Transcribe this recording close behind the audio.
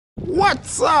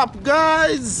What's up,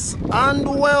 guys, and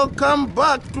welcome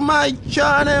back to my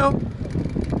channel.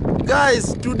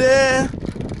 Guys, today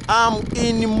I'm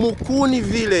in Mukuni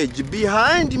village.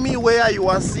 Behind me where you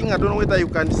are seeing, I don't know whether you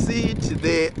can see it,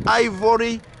 the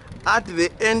ivory at the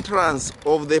entrance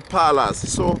of the palace.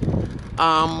 So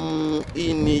I'm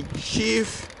in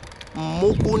Chief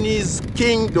Mukuni's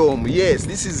kingdom. Yes,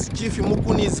 this is Chief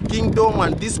Mukuni's kingdom,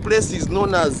 and this place is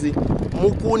known as the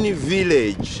Mukuni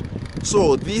village.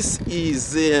 So this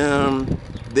is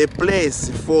the place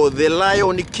for the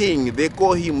Lion King. They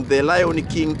call him the Lion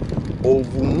King of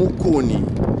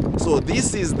Mukuni. So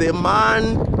this is the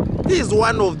man. He is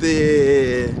one of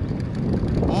the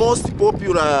most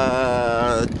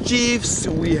popular chiefs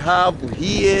we have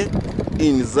here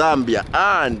in Zambia,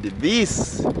 and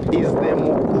this is the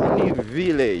Mukuni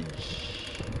village.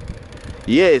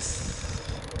 Yes.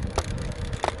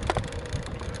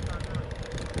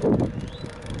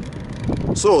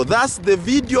 So that's the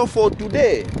video for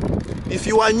today. If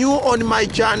you are new on my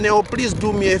channel, please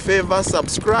do me a favor,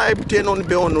 subscribe, turn on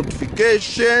bell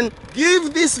notification,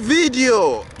 give this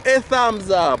video a thumbs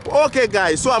up. Okay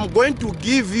guys, so I'm going to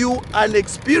give you an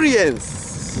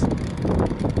experience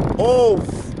of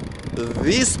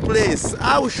this place.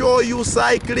 I'll show you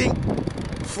cycling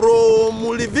from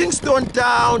Livingstone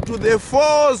town to the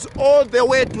falls all the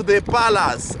way to the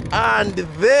palace, and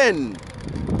then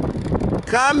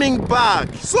coming back.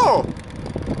 So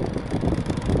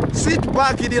sit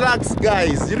back, relax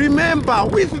guys. Remember,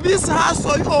 with this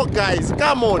hassle, oh guys,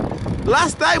 come on,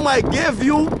 last time I gave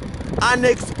you an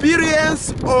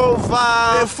experience of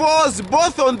the falls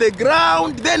both on the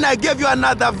ground, then I gave you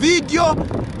another video,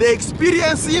 the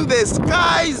experience in the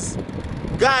skies.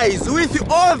 Guys, with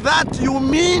all that, you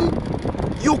mean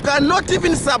you cannot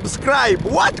even subscribe?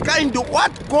 What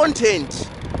content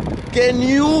can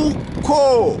you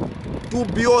call to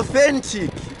be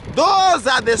authentic? Those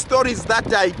are the stories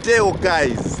that I tell,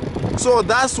 guys. So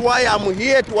that's why I'm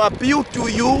here to appeal to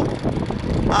you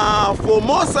for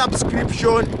more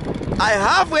subscription. I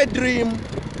have a dream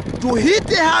to hit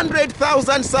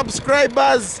 100,000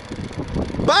 subscribers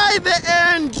by the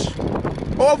end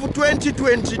of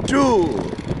 2022.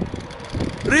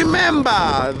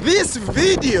 Remember, this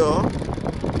video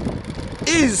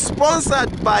is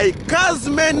sponsored by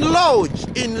Casmen Lodge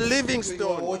in Livingstone.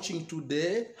 What you are watching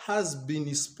today has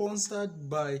been sponsored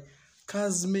by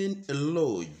Casmen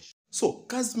Lodge. So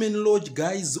Casmen Lodge,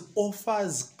 guys,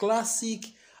 offers classic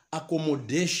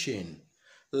accommodation.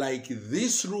 Like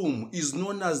this room is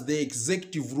known as the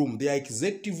executive room. There are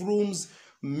executive rooms,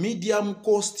 medium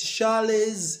cost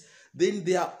chalets. Then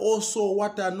there are also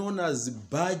what are known as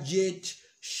budget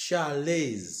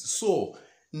chalets. So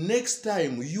next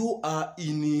time you are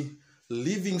in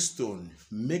Livingstone,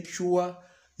 make sure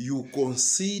you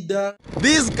consider.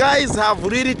 These guys have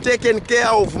really taken care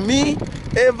of me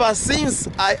ever since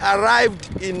I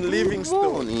arrived in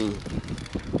Livingstone.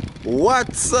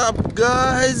 What's up,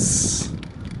 guys,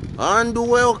 and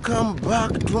welcome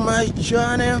back to my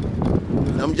channel.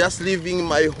 I'm just leaving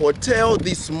my hotel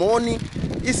this morning.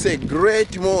 It's a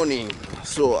great morning,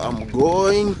 so I'm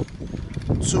going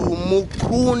to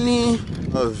Mukuni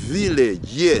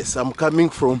village. Yes, I'm coming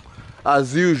from,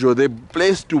 as usual, the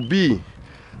place to be,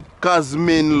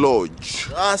 Casmen Lodge.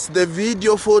 That's the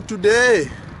video for today.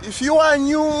 If you are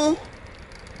new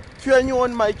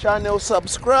on my channel,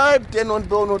 subscribe, turn on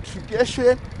bell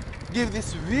notification, give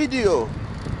this video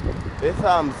a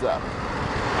thumbs up.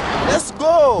 Let's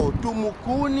go to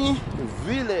Mukuni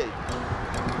village.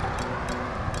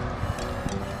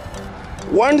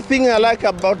 One thing I like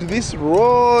about this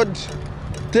road,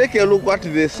 take a look at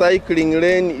the cycling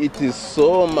lane. It is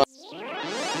so much.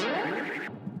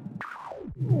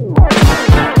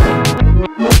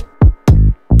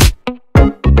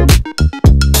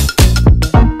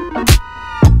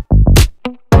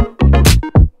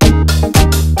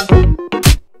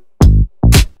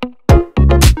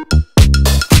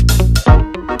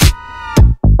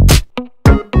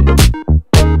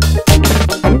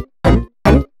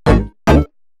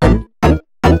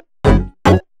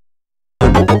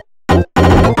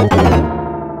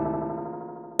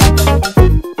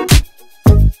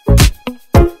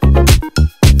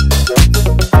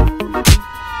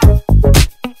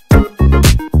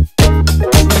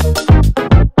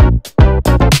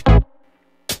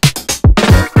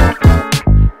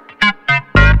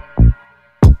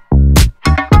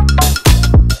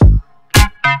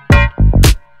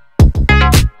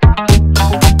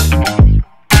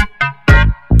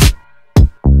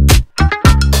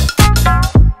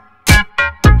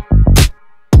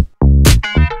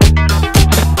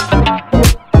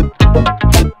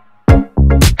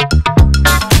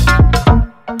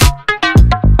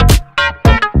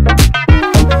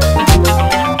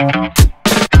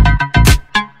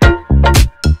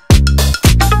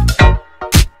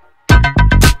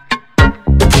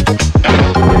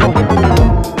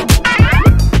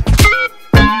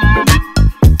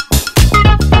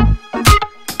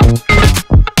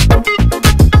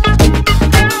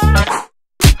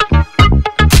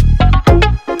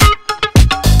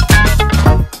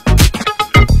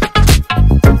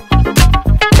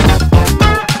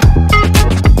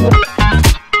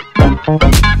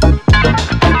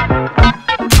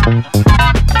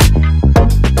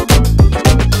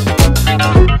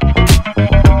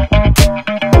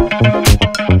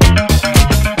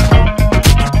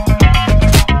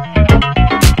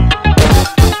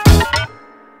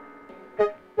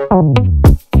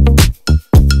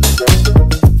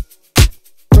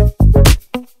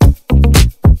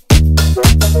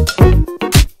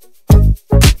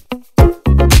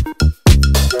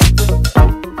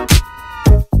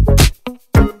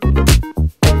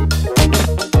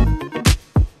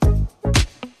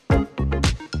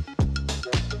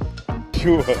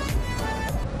 Sure.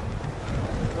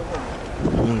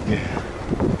 Okay.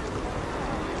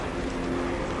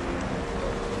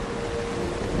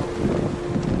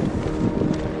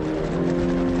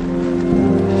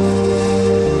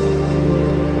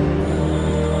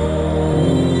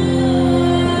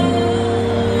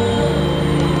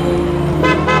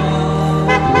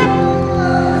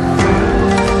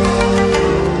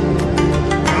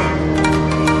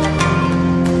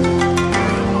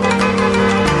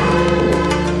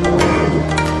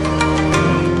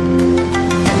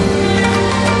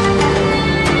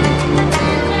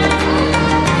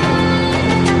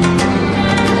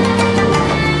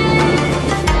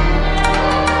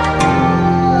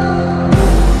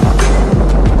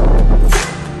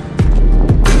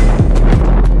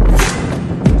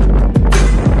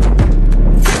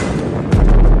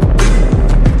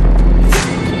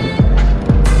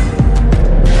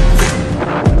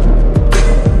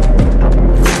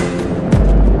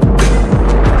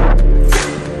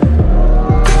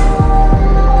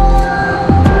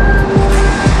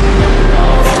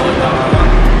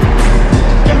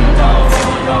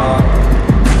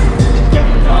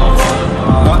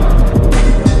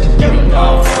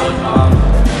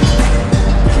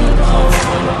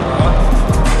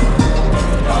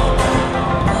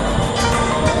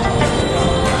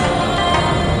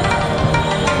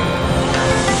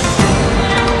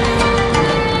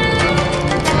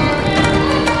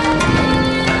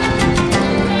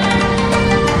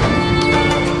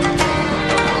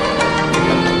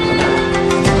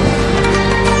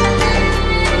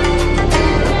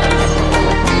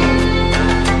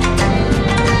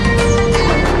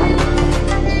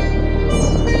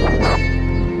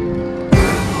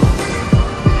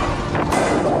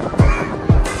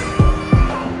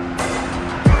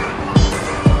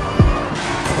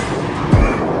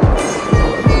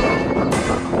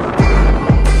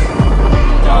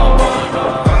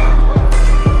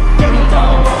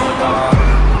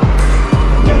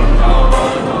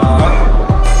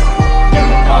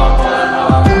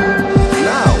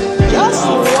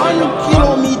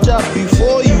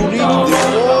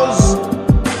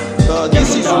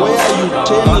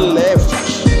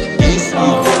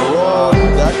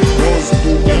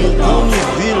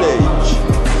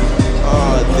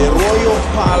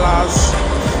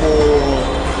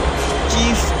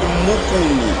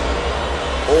 Mukuni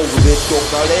of the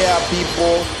Tokalea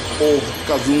people of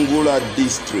Kazungula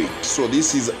district. So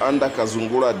this is under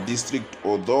Kazungula district,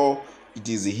 although it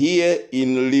is here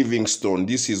in Livingstone.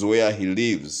 This is where he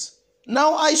lives.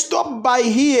 Now I stopped by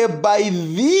here by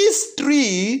this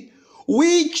tree,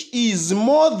 which is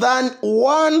more than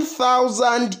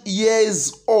 1,000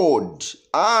 years old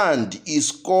and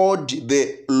is called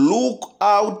the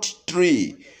lookout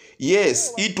tree.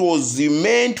 Yes, it was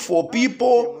meant for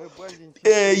people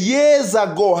years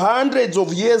ago, hundreds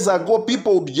of years ago.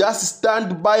 People would just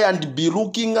stand by and be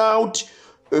looking out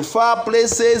far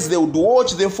places. They would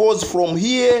watch the falls from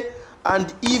here,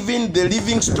 and even the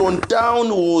Livingstone town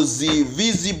was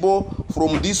visible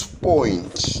from this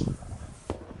point.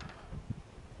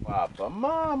 Papa,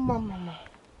 mama.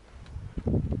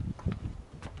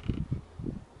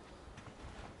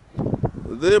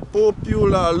 The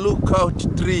popular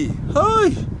lookout tree.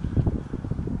 Hi!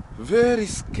 Very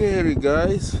scary,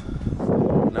 guys.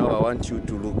 Now I want you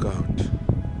to look out.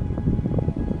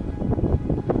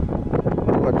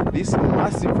 Look at this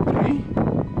massive tree.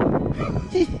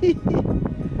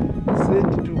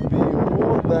 Said to be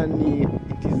more than,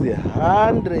 it is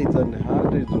hundreds and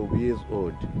hundreds of years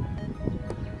old.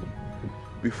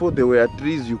 Before there were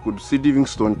trees, you could see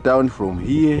Livingstone town from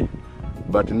here,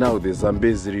 but now the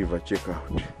Zambezi River. Check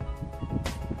out.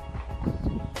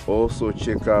 Also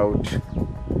check out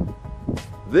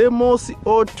the Mosi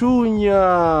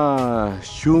Otunya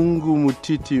Shungu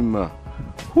Mutitima.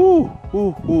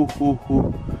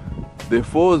 The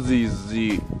falls is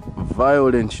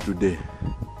violent today.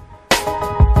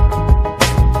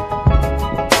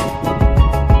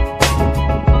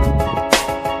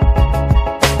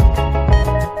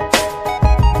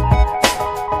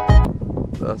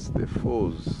 That's the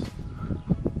falls.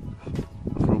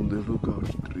 the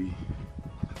lookout tree.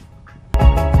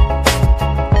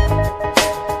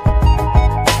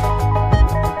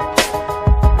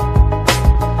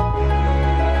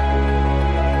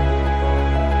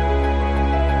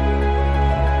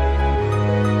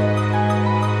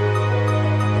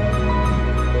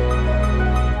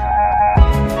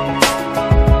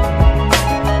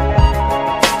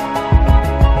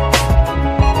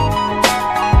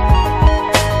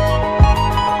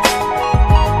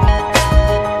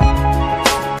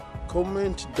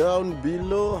 Comment down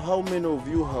below how many of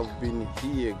you have been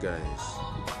here, guys.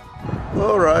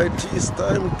 Alright, it's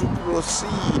time to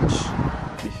proceed.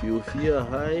 If you fear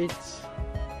heights,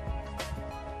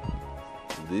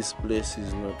 this place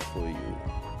is not for you.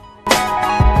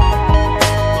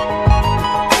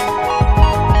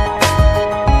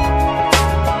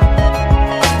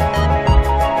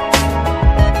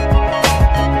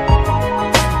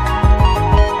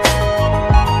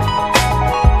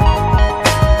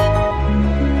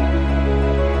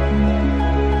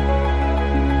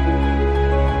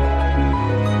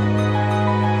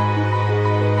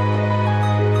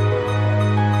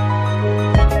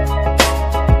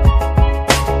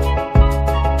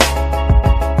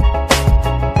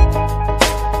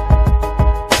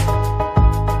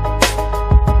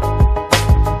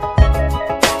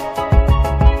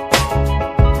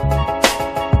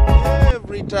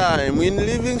 Time in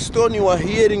Livingstone, you are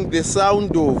hearing the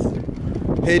sound of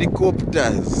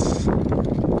helicopters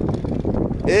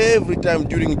every time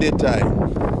during daytime.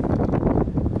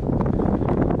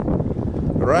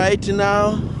 Right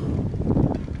now,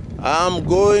 I'm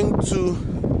going to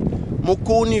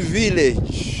Mukuni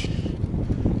village,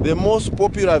 the most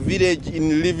popular village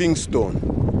in Livingstone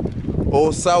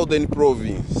or Southern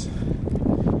Province.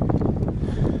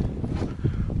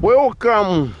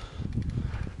 Welcome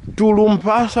to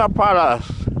Lumpasa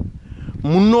Palace,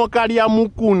 Munokalia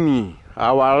Mukuni,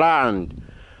 our land,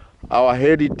 our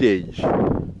heritage.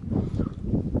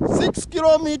 6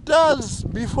 kilometers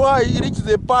before I reach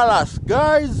the palace.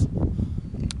 Guys,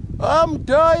 I'm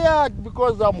tired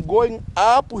because I'm going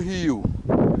uphill.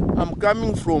 I'm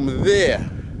coming from there.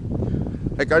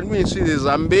 I can even see the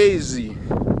Zambezi.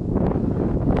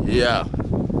 Yeah.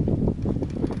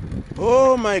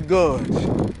 Oh my God.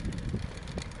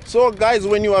 So guys,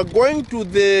 when you are going to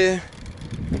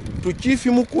Chief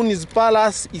Mukuni's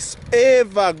palace, it's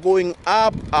ever going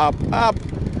up,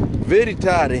 very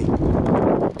tiring.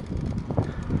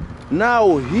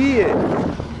 Now here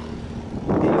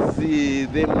is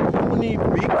the Mukuni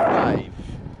Big 5.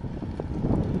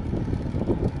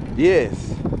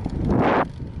 Yes.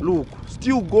 Look,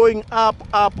 still going up.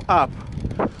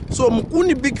 So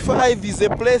Mukuni Big 5 is a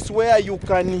place where you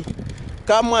can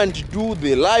come and do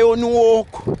the lion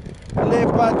walk,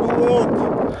 leopard walk.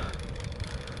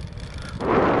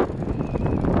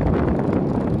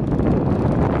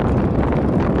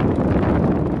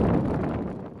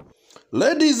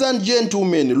 Ladies and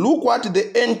gentlemen, look at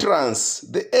the entrance,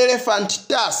 the elephant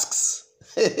tusks.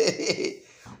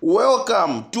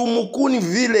 Welcome to Mukuni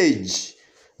village.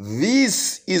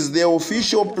 This is the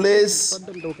official place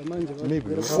for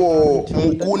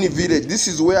Mukuni village. This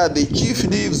is where the chief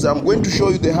lives. I'm going to show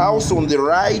you the house on the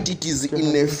right. It is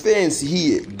in a fence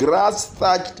here, grass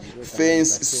thatched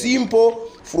fence, simple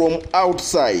from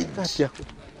outside.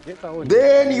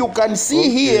 Then you can see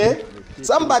here,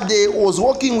 somebody was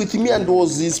walking with me and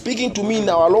was speaking to me in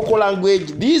our local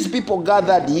language. These people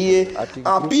gathered here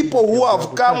are people who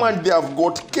have come and they have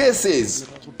got cases.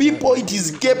 People, it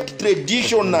is kept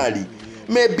traditionally.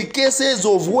 Maybe cases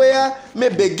of where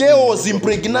maybe girl was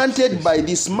impregnated by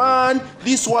this man.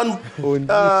 This one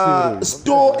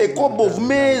stole a cob of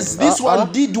maize. This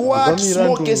one did what?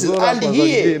 Small cases. And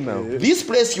here, this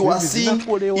place you are seeing,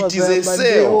 it is a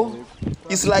cell.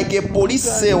 It's like a police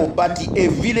cell, but a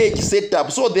village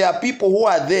setup. So there are people who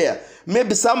are there.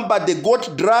 Maybe somebody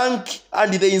got drunk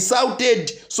and they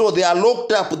insulted, so they are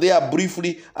locked up there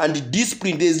briefly and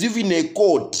disciplined. There's even a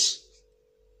court.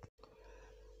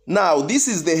 Now, this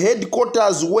is the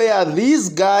headquarters where these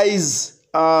guys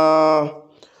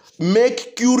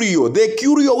make curio. The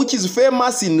curio which is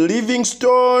famous in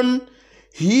Livingstone,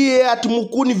 here at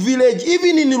Mukuni village,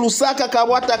 even in Lusaka,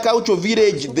 Kawata, Kaucho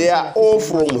village, they are all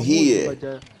from here.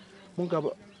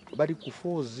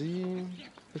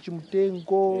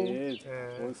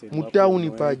 Mutauni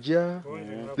paja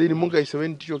then munga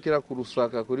isewenti tichokera ku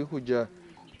Lusaka kuri kuja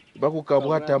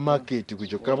bakukabwata market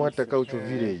kujo kabwata Kaucho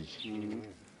village.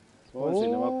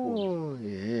 Oh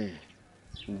yeah,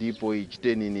 ndipo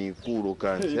ichiteni ni kulu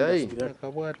kanzi ai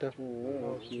kabwata.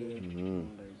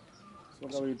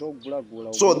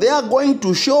 So they are going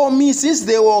to show me, since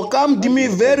they welcomed me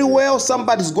very well,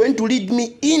 somebody's going to lead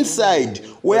me inside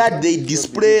where they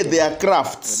display their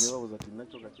crafts.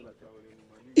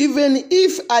 Even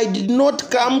if I did not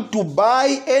come to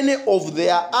buy any of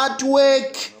their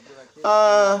artwork,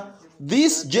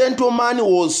 this gentleman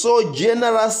was so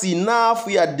generous enough.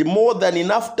 He had more than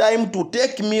enough time to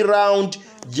take me around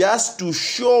just to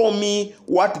show me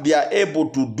what they are able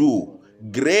to do.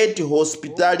 Great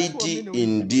hospitality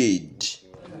indeed.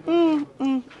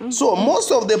 So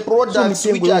most of the products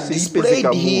which are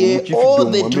displayed here, all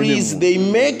the trees they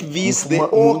make this, they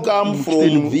all come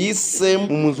from this same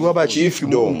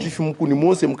chiefdom.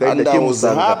 And I was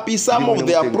happy. Some of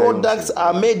their products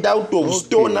are made out of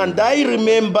stone, and I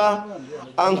remember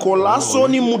Uncle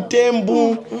Lasoni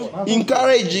Mutembu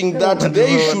encouraging that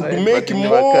they should make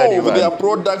more of their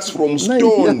products from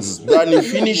stones than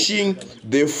finishing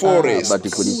the forest. But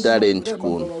for the talent,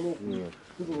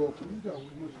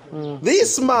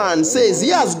 this man says he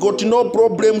has got no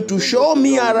problem to show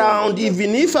me around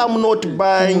even if I'm not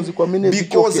buying,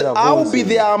 because I'll be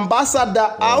the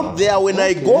ambassador out there when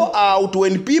I go out.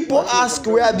 When people ask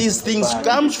where these things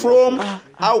come from,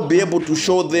 I'll be able to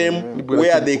show them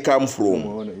where they come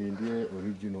from.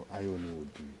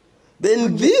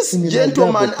 Then this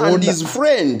gentleman and his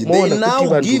friend, they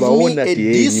now give me a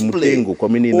display of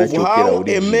how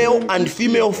a male and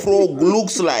female frog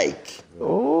looks like.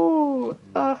 Oh,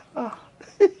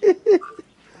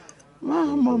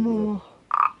 mama.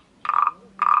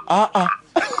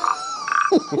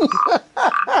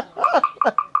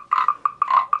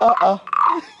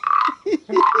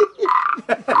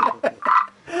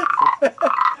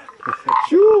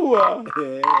 Sure.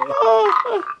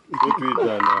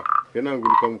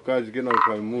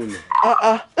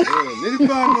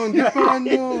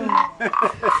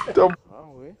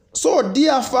 So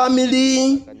dear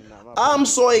family, I'm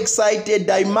so excited.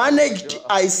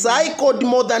 I cycled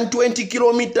more than 20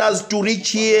 kilometers to reach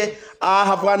here. I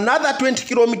have another 20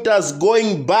 kilometers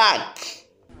going back.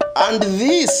 And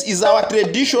this is our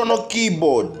traditional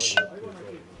keyboard.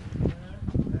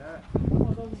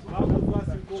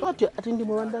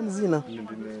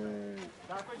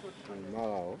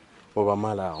 Over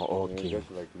Malao, okay.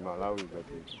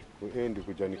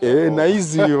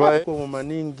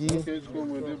 Maningi.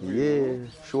 Yeah,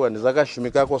 sure.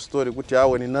 Nizakashimika kwa story kuti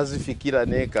awe ninazifikira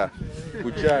neka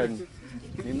kuchani.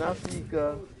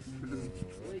 Ninafika.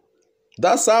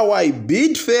 That's how I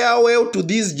bid farewell to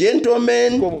these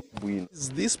gentlemen.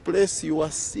 This place you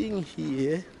are seeing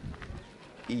here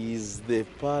is the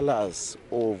palace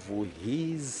of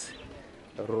His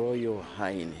Royal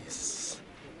Highness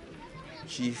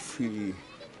Chief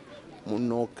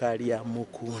Munokaria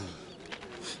Mukuni.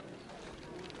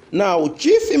 Now,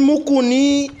 Chief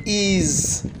Mukuni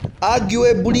is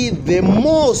arguably the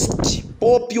most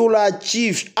popular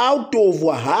chief out of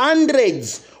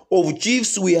hundreds of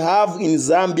chiefs we have in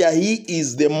Zambia. He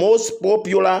is the most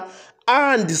popular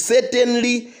and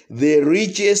certainly the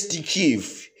richest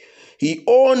chief. He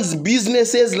owns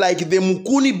businesses like the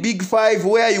Mukuni Big Five,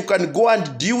 where you can go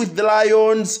and deal with the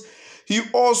lions. He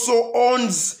also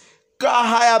owns car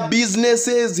hire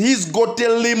businesses. He's got a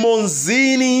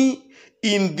limousine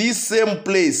in this same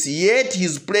place, yet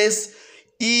his place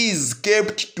is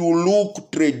kept to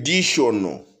look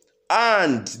traditional.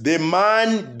 And the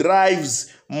man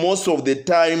drives most of the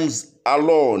times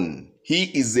alone. He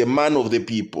is a man of the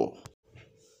people.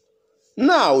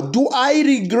 Now, do I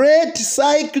regret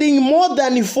cycling more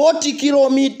than 40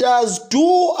 kilometers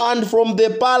to and from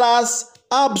the palace?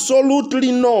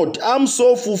 Absolutely not. I'm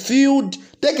so fulfilled.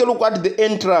 Take a look at the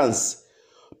entrance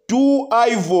to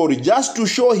Ivory, just to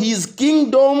show his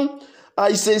kingdom.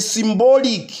 It's a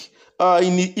symbolic.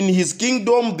 In his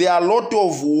kingdom, there are a lot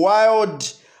of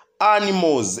wild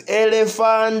animals,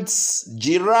 elephants,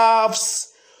 giraffes,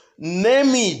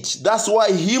 name it. That's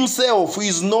why himself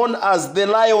is known as the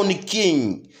Lion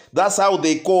King. That's how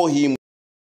they call him.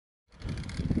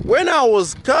 When I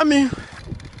was coming,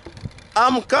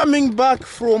 I'm coming back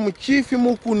from Chief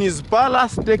Mukuni's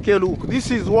palace. Take a look. This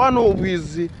is one of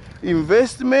his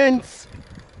investments,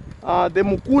 the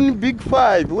Mukuni Big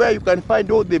Five, where you can find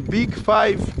all the big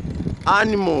five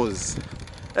animals.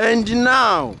 And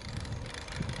now,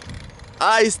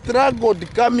 I struggled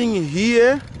coming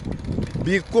here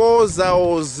because I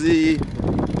was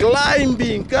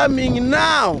climbing, coming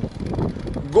now,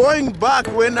 going back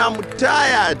when I'm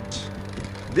tired.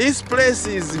 This place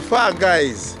is far,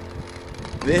 guys.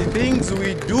 The things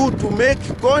we do to make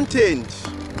content,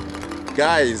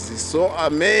 guys, is so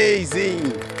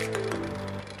amazing.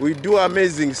 We do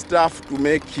amazing stuff to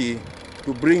make to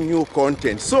bring new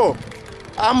content. So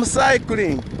I'm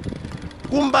cycling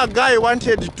Kumba guy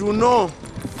wanted to know,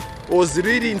 was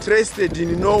really interested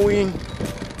in knowing,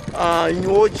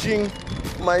 in watching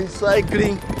my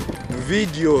cycling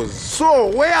videos.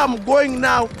 So where I'm going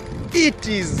now, it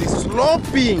is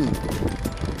sloping,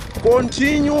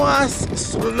 continuous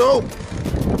slope.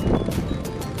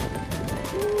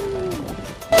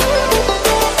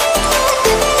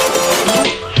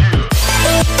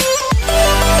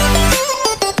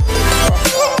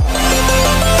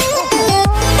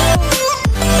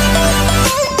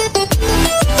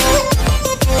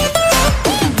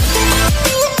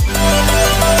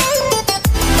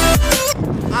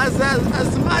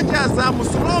 As much as I'm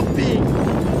sloping,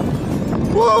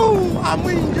 woo, I'm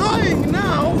enjoying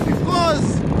now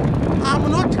because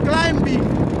I'm not climbing.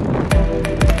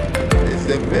 There's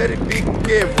a very big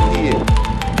cave here.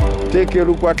 Take a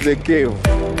look at the cave.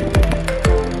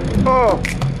 Oh,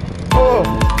 oh,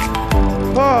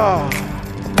 oh.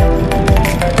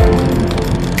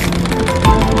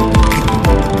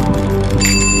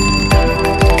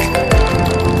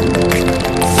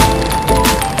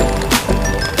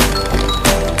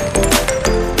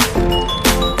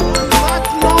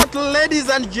 Ladies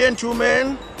and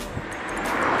gentlemen,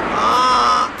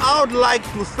 I would like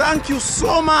to thank you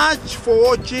so much for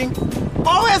watching,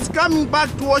 always coming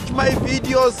back to watch my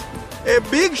videos. A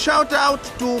big shout out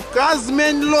to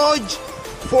Casmen Lodge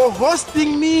for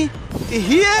hosting me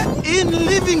here in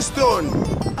Livingstone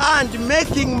and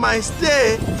making my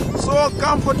stay so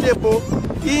comfortable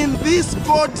in this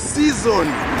cold season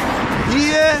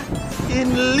here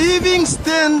in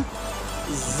Livingstone,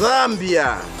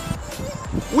 Zambia.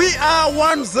 We are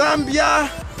one Zambia,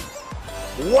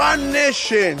 one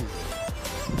nation.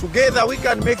 Together we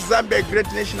can make Zambia a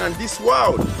great nation and this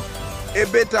world a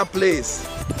better place.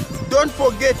 Don't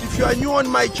forget, if you are new on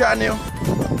my channel,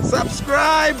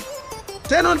 subscribe,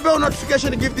 turn on bell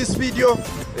notification, give this video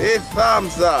a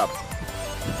thumbs up.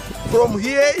 From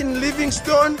here in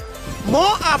Livingstone,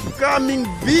 more upcoming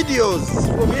videos.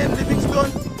 From here in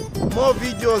Livingstone, more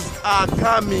videos are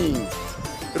coming.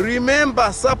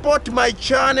 Remember, support my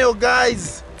channel,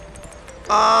 guys.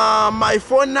 My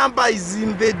phone number is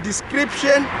in the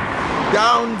description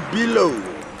down below.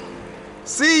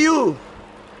 See you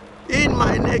in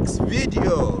my next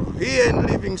video here in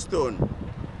Livingstone.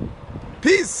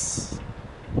 Peace.